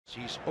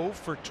He's 0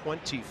 for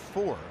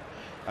 24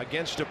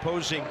 against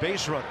opposing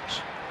base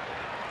runners.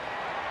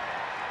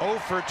 0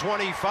 for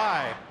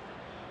 25.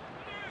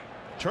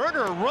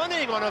 Turner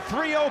running on a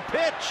 3-0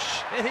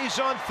 pitch, and he's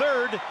on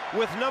third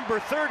with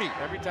number 30.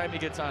 Every time he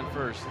gets on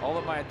first, all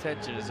of my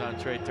attention is on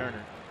Trea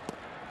Turner.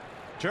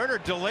 Turner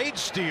delayed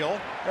steal.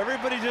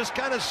 Everybody just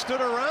kind of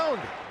stood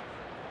around.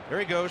 There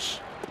he goes.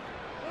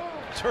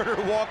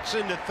 Turner walks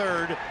into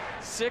third.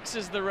 6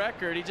 is the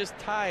record. He just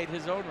tied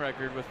his own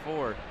record with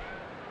 4.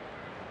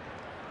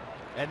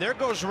 And there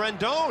goes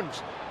Rendon.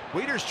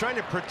 Wieder's trying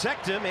to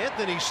protect him.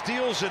 Anthony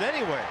steals it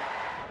anyway.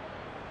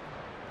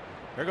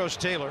 There goes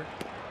Taylor.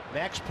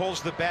 Max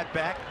pulls the bat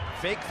back.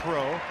 Fake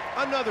throw.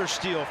 Another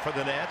steal for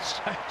the Nats.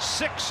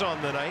 6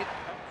 on the night.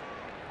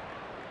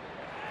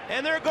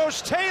 And there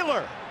goes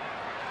Taylor.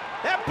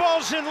 That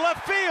ball's in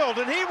left field,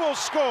 and he will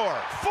score.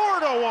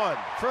 4-1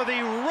 for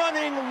the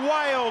running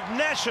wild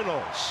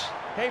Nationals.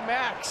 Hey,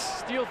 Max,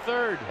 steal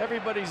third.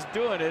 Everybody's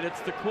doing it.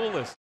 It's the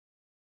coolest.